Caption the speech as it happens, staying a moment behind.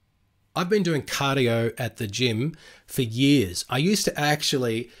I've been doing cardio at the gym for years. I used to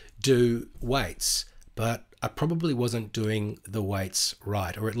actually do weights, but I probably wasn't doing the weights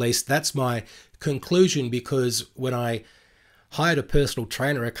right, or at least that's my conclusion, because when I hired a personal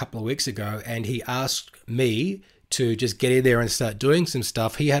trainer a couple of weeks ago and he asked me to just get in there and start doing some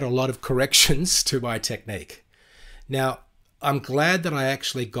stuff, he had a lot of corrections to my technique. Now, I'm glad that I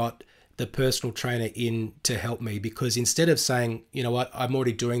actually got the personal trainer in to help me, because instead of saying, you know what, I'm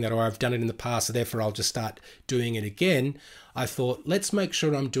already doing that, or I've done it in the past, so therefore I'll just start doing it again, I thought, let's make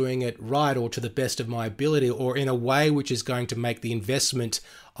sure I'm doing it right, or to the best of my ability, or in a way which is going to make the investment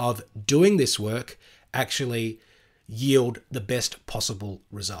of doing this work actually yield the best possible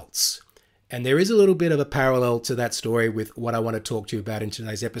results. And there is a little bit of a parallel to that story with what I want to talk to you about in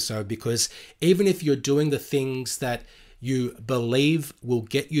today's episode, because even if you're doing the things that you believe will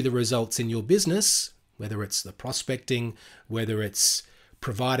get you the results in your business, whether it's the prospecting, whether it's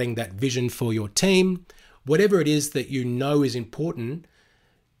providing that vision for your team, whatever it is that you know is important,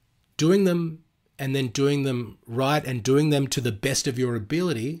 doing them and then doing them right and doing them to the best of your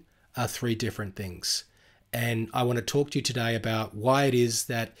ability are three different things. And I want to talk to you today about why it is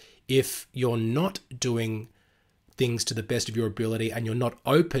that if you're not doing things to the best of your ability and you're not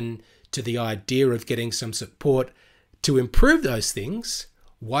open to the idea of getting some support to improve those things,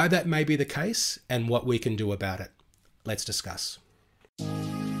 why that may be the case and what we can do about it. Let's discuss.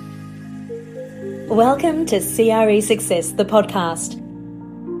 Welcome to CRE Success, the podcast.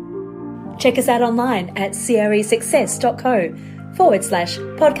 Check us out online at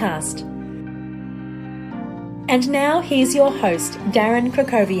cresuccess.co/podcast. And now here's your host, Darren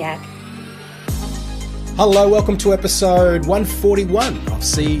Krakowiak. Hello, welcome to episode 141 of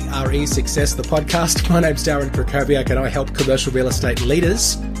CRE Success, the podcast. My name's Darren Krakowiak and I help commercial real estate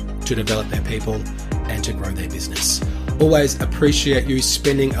leaders to develop their people and to grow their business. Always appreciate you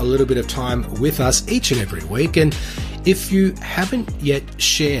spending a little bit of time with us each and every week. And if you haven't yet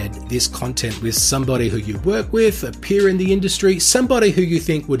shared this content with somebody who you work with, a peer in the industry, somebody who you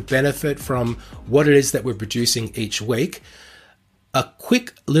think would benefit from what it is that we're producing each week, a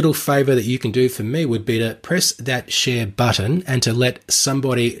quick little favor that you can do for me would be to press that share button and to let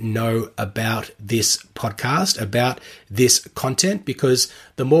somebody know about this podcast, about this content, because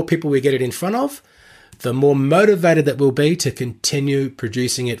the more people we get it in front of, the more motivated that we'll be to continue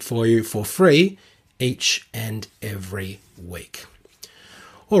producing it for you for free each and every week.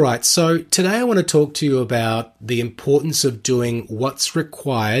 All right, so today I want to talk to you about the importance of doing what's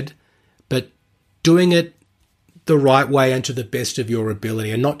required, but doing it the right way and to the best of your ability,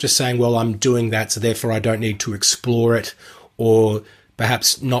 and not just saying, well, I'm doing that, so therefore I don't need to explore it, or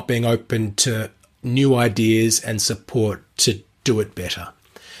perhaps not being open to new ideas and support to do it better.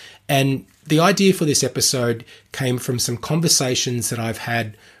 And the idea for this episode came from some conversations that I've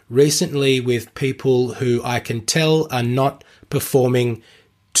had recently with people who I can tell are not performing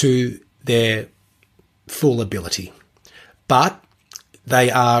to their full ability, but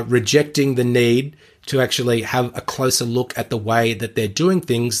they are rejecting the need to actually have a closer look at the way that they're doing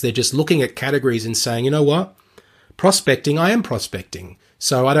things. They're just looking at categories and saying, you know what, prospecting, I am prospecting.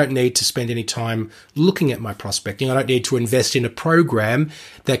 So I don't need to spend any time looking at my prospecting. I don't need to invest in a program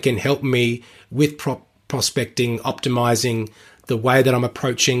that can help me with prospecting, optimizing the way that I'm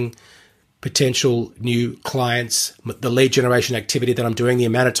approaching potential new clients, the lead generation activity that I'm doing, the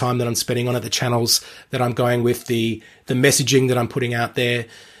amount of time that I'm spending on it, the channels that I'm going with, the messaging that I'm putting out there,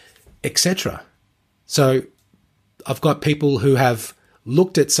 etc. So I've got people who have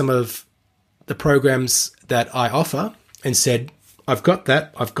looked at some of the programs that I offer and said, I've got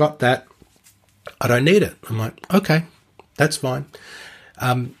that, I don't need it. I'm like, okay, that's fine.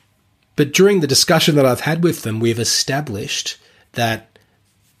 But during the discussion that I've had with them, we've established that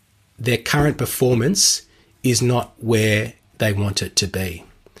their current performance is not where they want it to be.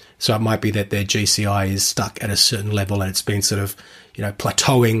 So it might be that their GCI is stuck at a certain level and it's been sort of,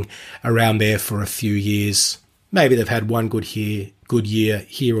 plateauing around there for a few years. Maybe they've had one good year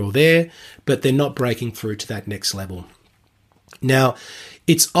here or there, but they're not breaking through to that next level. Now,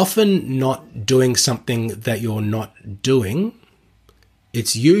 it's often not doing something that you're not doing.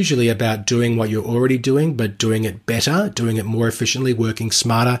 It's usually about doing what you're already doing, but doing it better, doing it more efficiently, working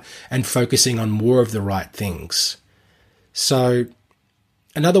smarter, and focusing on more of the right things. So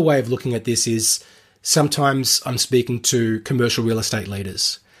another way of looking at this is sometimes I'm speaking to commercial real estate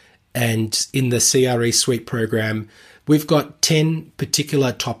leaders, and in the CRE Suite program, we've got 10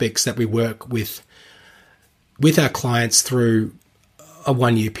 particular topics that we work with our clients through a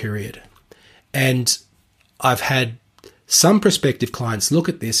 1-year period. And I've had some prospective clients look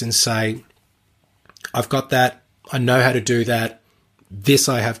at this and say, I've got that, I know how to do that, this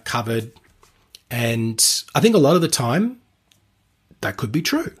I have covered. And I think a lot of the time that could be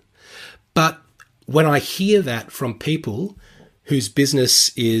true. But when I hear that from people whose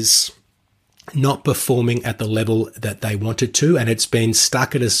business is not performing at the level that they wanted to, and it's been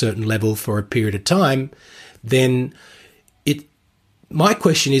stuck at a certain level for a period of time, then my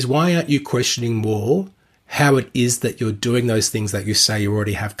question is, why aren't you questioning more how it is that you're doing those things that you say you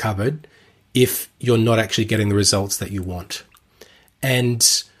already have covered if you're not actually getting the results that you want?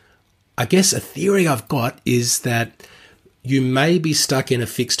 And I guess a theory I've got is that you may be stuck in a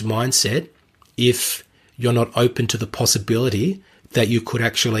fixed mindset if you're not open to the possibility that you could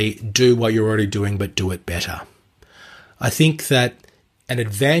actually do what you're already doing, but do it better. I think that an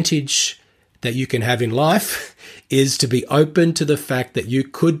advantage that you can have in life is to be open to the fact that you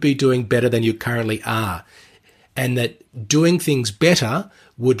could be doing better than you currently are, and that doing things better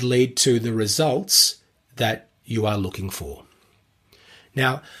would lead to the results that you are looking for.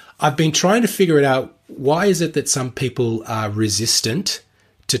 Now, I've been trying to figure it out. Why is it that some people are resistant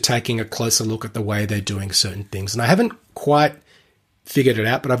to taking a closer look at the way they're doing certain things? And I haven't quite figured it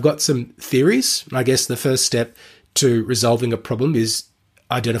out, but I've got some theories. And I guess the first step to resolving a problem is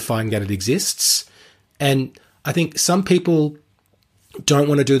identifying that it exists. And I think some people don't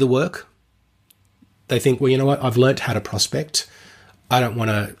want to do the work. They think, well, you know what? I've learned how to prospect. I don't want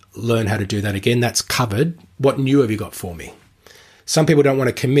to learn how to do that again. That's covered. What new have you got for me? Some people don't want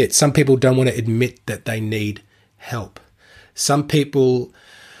to commit. Some people don't want to admit that they need help. Some people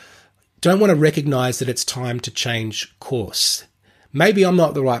don't want to recognize that it's time to change course. Maybe I'm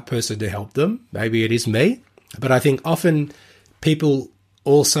not the right person to help them. Maybe it is me. But I think often people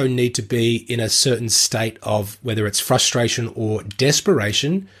also need to be in a certain state of, whether it's frustration or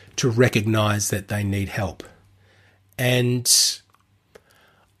desperation, to recognize that they need help. And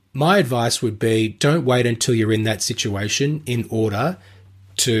my advice would be, don't wait until you're in that situation in order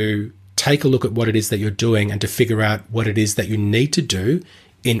to take a look at what it is that you're doing and to figure out what it is that you need to do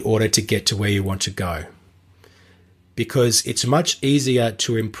in order to get to where you want to go. Because it's much easier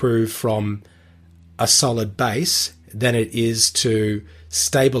to improve from a solid base than it is to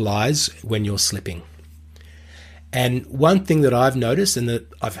stabilize when you're slipping. And one thing that I've noticed, and that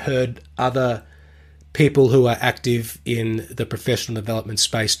I've heard other people who are active in the professional development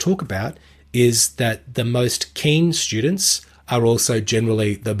space talk about, is that the most keen students are also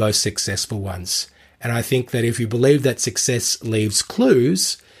generally the most successful ones. And I think that if you believe that success leaves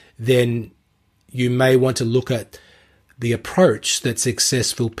clues, then you may want to look at the approach that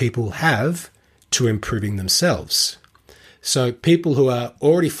successful people have to improving themselves. So people who are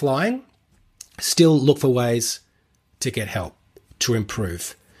already flying still look for ways to get help, to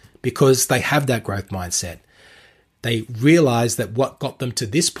improve, because they have that growth mindset. They realize that what got them to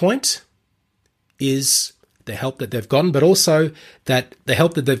this point is the help that they've gotten, but also that the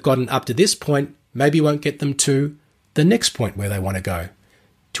help that they've gotten up to this point maybe won't get them to the next point where they want to go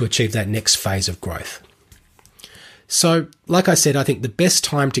to achieve that next phase of growth. So, like I said, I think the best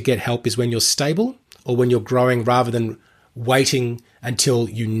time to get help is when you're stable or when you're growing, rather than waiting until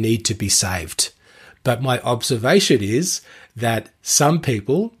you need to be saved. But my observation is that some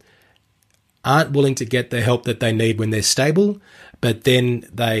people aren't willing to get the help that they need when they're stable, but then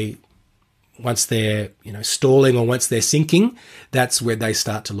once they're stalling or once they're sinking, that's where they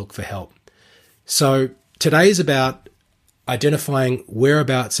start to look for help. So today is about identifying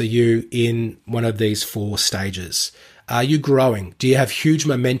whereabouts are you in one of these 4 stages. Are you growing? Do you have huge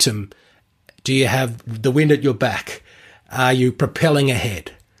momentum? Do you have the wind at your back? Are you propelling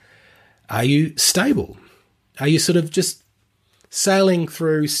ahead? Are you stable? Are you sort of just sailing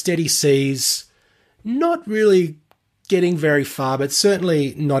through steady seas, not really getting very far, but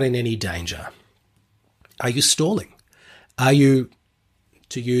certainly not in any danger? Are you stalling? Are you,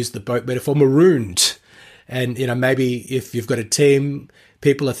 to use the boat metaphor, marooned? And, maybe if you've got a team,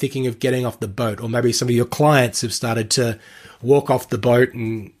 people are thinking of getting off the boat, or maybe some of your clients have started to walk off the boat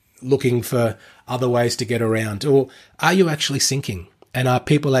and looking for other ways to get around. Or are you actually sinking? And are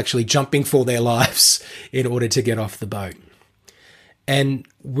people actually jumping for their lives in order to get off the boat? And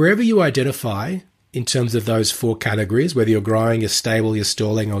wherever you identify in terms of those 4 categories, whether you're growing, you're stable, you're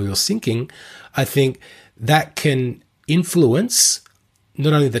stalling, or you're sinking, I think that can influence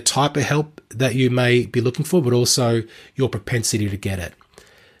not only the type of help that you may be looking for, but also your propensity to get it.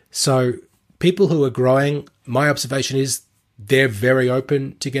 So people who are growing, my observation is they're very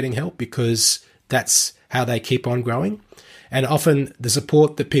open to getting help because that's how they keep on growing. And often the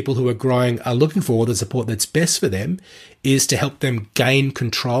support that people who are growing are looking for, or the support that's best for them, is to help them gain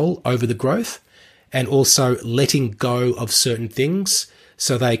control over the growth and also letting go of certain things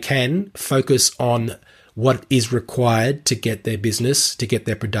so they can focus on what is required to get their business, to get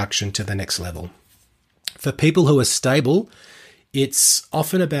their production to the next level. For people who are stable, it's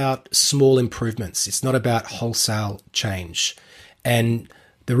often about small improvements. It's not about wholesale change. And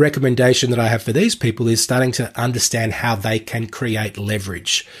the recommendation that I have for these people is starting to understand how they can create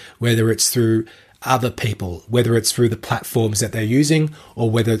leverage, whether it's through other people, whether it's through the platforms that they're using, or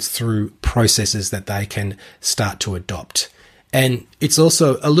whether it's through processes that they can start to adopt. And it's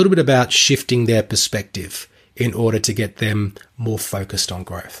also a little bit about shifting their perspective in order to get them more focused on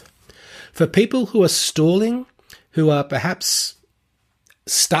growth. For people who are stalling, who are perhaps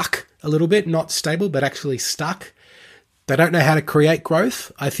stuck a little bit, not stable, but actually stuck, they don't know how to create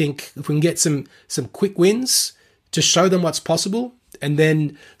growth. I think if we can get some quick wins to show them what's possible, and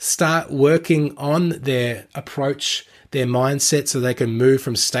then start working on their approach, their mindset, so they can move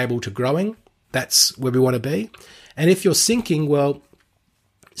from stable to growing, that's where we want to be. And if you're sinking, well,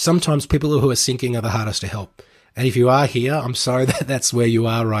 sometimes people who are sinking are the hardest to help. And if you are here, I'm sorry that that's where you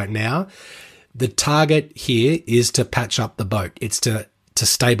are right now. The target here is to patch up the boat. It's to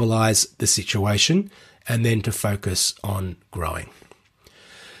stabilize the situation and then to focus on growing.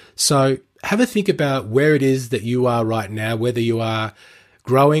 So have a think about where it is that you are right now, whether you are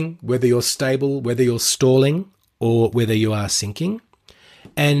growing, whether you're stable, whether you're stalling, or whether you are sinking.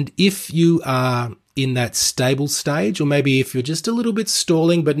 And if you are in that stable stage, or maybe if you're just a little bit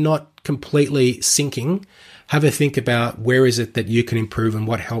stalling but not completely sinking, have a think about where is it that you can improve and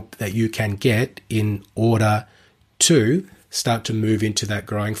what help that you can get in order to start to move into that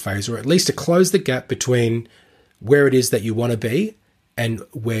growing phase, or at least to close the gap between where it is that you want to be and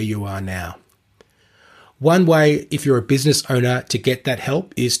where you are now. One way, if you're a business owner, to get that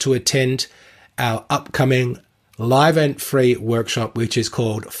help is to attend our upcoming live and free workshop, which is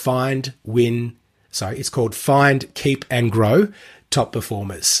called Find, Keep and Grow Top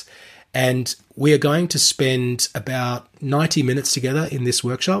Performers. And we are going to spend about 90 minutes together in this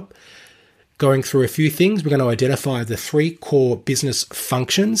workshop, going through a few things. We're going to identify the 3 core business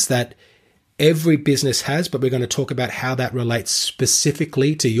functions that every business has, but we're going to talk about how that relates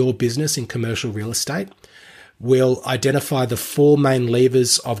specifically to your business in commercial real estate. We'll identify the 4 main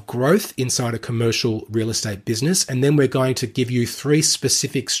levers of growth inside a commercial real estate business. And then we're going to give you 3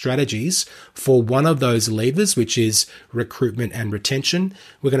 specific strategies for one of those levers, which is recruitment and retention.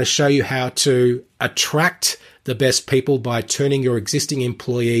 We're going to show you how to attract the best people by turning your existing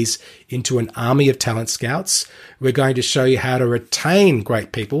employees into an army of talent scouts. We're going to show you how to retain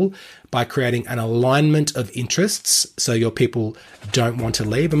great people by creating an alignment of interests so your people don't want to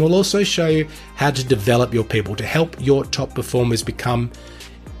leave. And we'll also show you how to develop your people to help your top performers become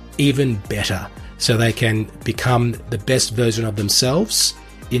even better so they can become the best version of themselves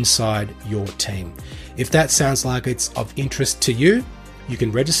inside your team. If that sounds like it's of interest to you, you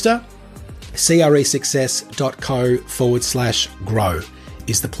can register. CREsuccess.co/grow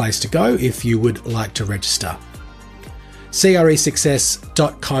is the place to go if you would like to register.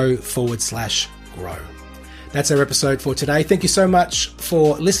 CREsuccess.co/grow. That's our episode for today. Thank you so much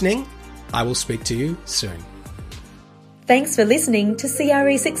for listening. I will speak to you soon. Thanks for listening to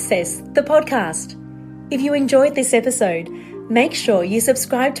CRE Success, the podcast. If you enjoyed this episode, make sure you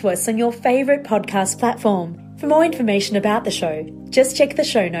subscribe to us on your favourite podcast platform. For more information about the show, just check the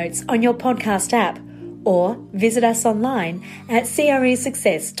show notes on your podcast app or visit us online at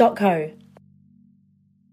cresuccess.co.